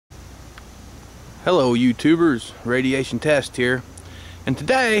Hello YouTubers, Radiation Test here, and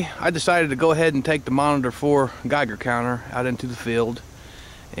today I decided to go ahead and take the Monitor 4 Geiger counter out into the field.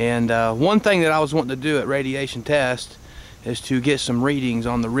 And one thing that I was wanting to do at Radiation Test is to get some readings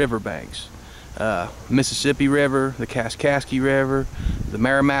on the riverbanks. Mississippi River, the Kaskaskia River, the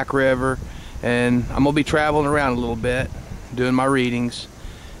Merrimack River, and I'm going to be traveling around a little bit doing my readings.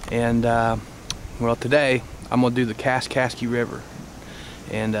 And well, today I'm going to do the Kaskaskia River.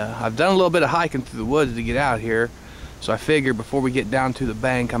 And I've done a little bit of hiking through the woods to get out here, so I figured before we get down to the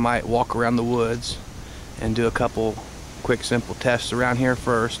bank I might walk around the woods and do a couple quick simple tests around here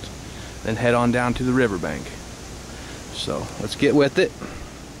first, then head on down to the riverbank. So let's get with it.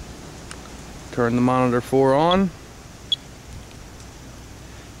 Turn the Monitor 4 on,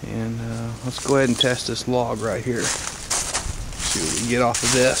 and let's go ahead and test this log right here. See what we can get off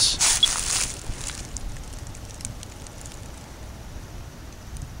of this.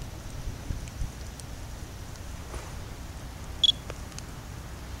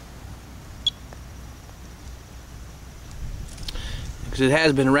 Because it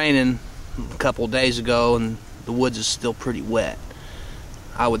has been raining a couple days ago and the woods is still pretty wet.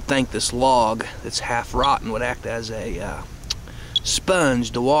 I would think this log that's half rotten would act as a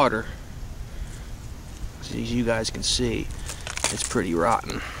sponge to water. As you guys can see, it's pretty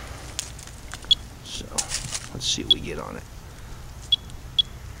rotten. So let's see what we get on it.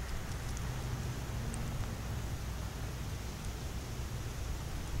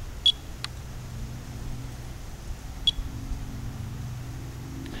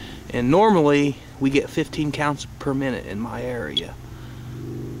 And normally we get 15 counts per minute in my area.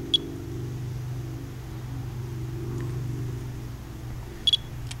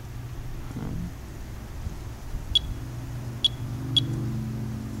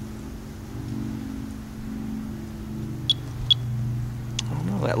 I don't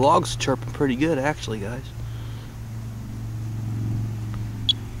know, that log's chirping pretty good actually, guys.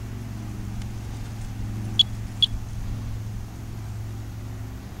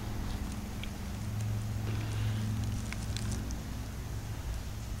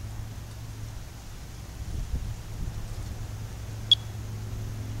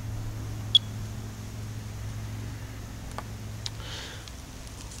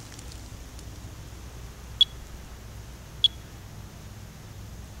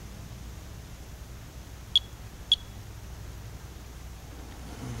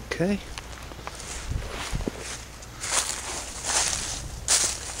 Okay.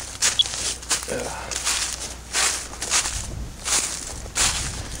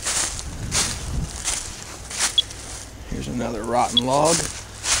 Here's another rotten log.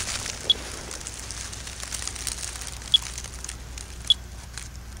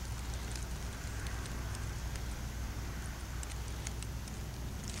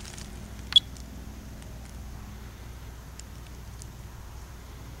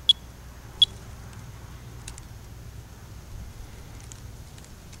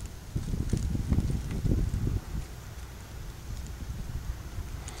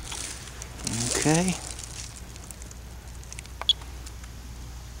 Okay.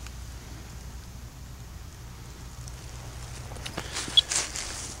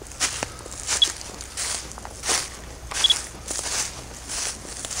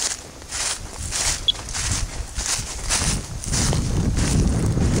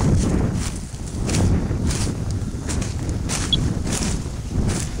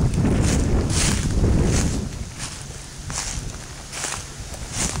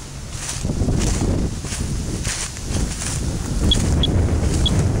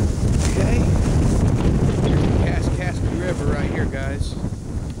 Guys,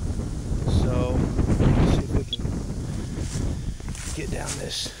 so let's see if we can get down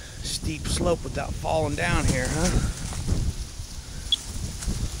this steep slope without falling down here, huh?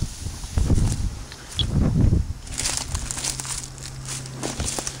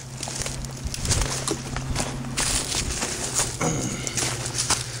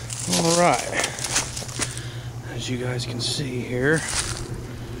 All right, as you guys can see here,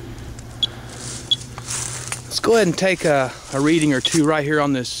 let's go ahead and take a reading or two right here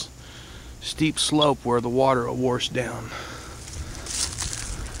on this steep slope where the water will wash down.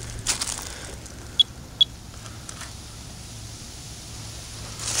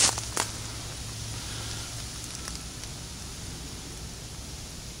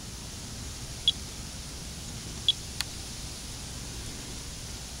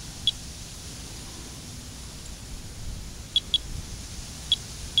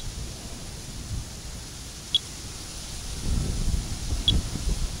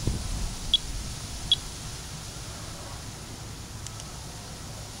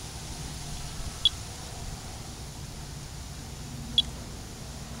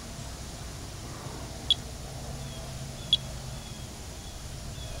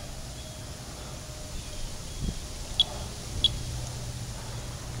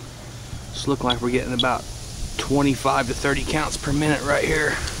 It's looking like we're getting about 25 to 30 counts per minute right here.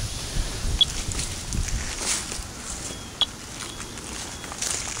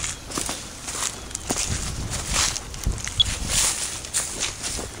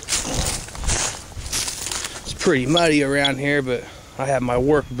 It's pretty muddy around here, but I have my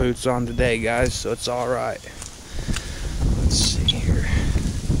work boots on today, guys, so it's all right. Let's see here.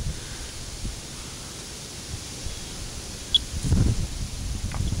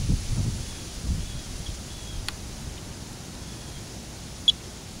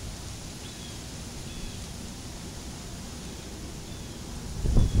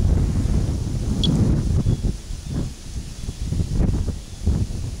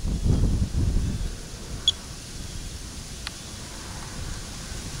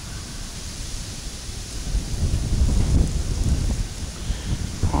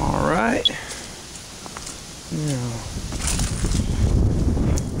 Right now,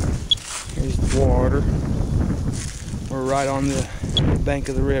 here's the water. We're right on the bank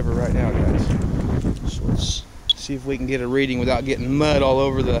of the river right now, guys. So let's see if we can get a reading without getting mud all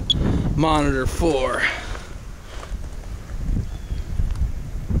over the monitor 4.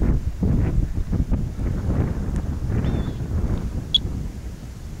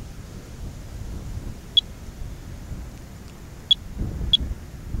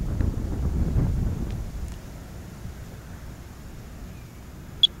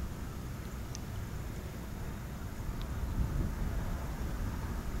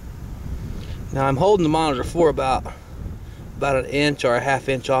 Now I'm holding the monitor 4 about an inch or a half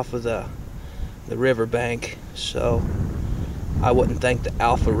inch off of the river bank, so I wouldn't think the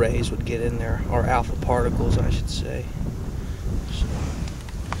alpha rays would get in there, or alpha particles I should say. So.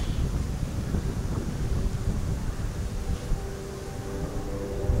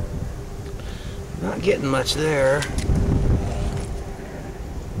 Not getting much there.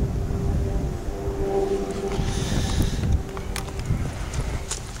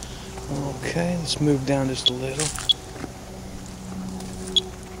 Okay, let's move down just a little.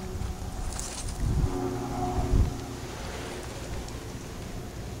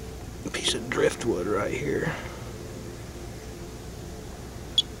 A piece of driftwood right here.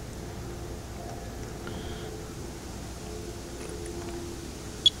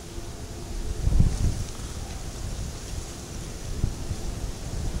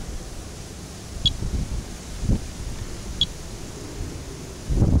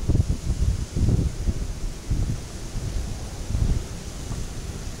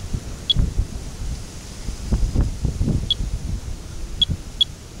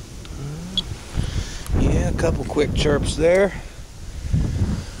 A couple quick chirps there.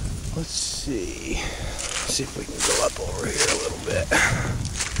 Let's see if we can go up over here a little bit.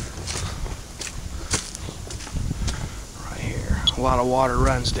 Right here, a lot of water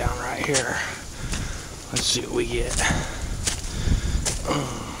runs down right here. Let's see what we get.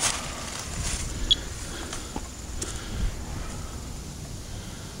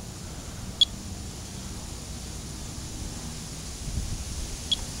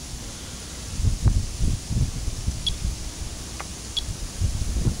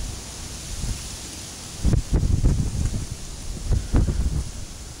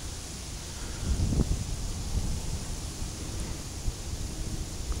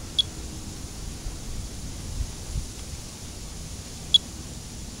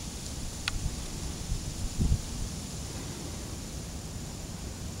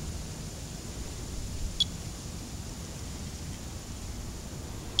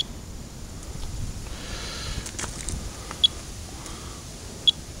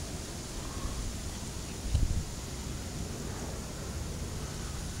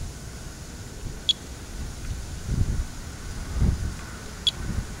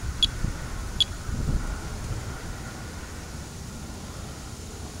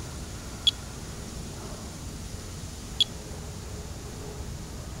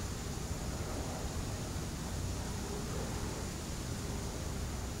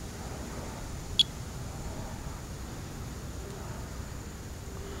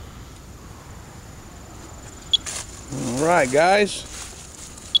 Alright guys,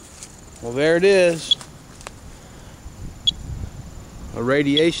 well there it is, a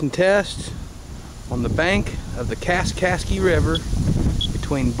radiation test on the bank of the Kaskaskia River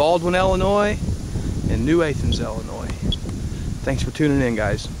between Baldwin, Illinois and New Athens, Illinois. Thanks for tuning in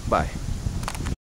guys, bye.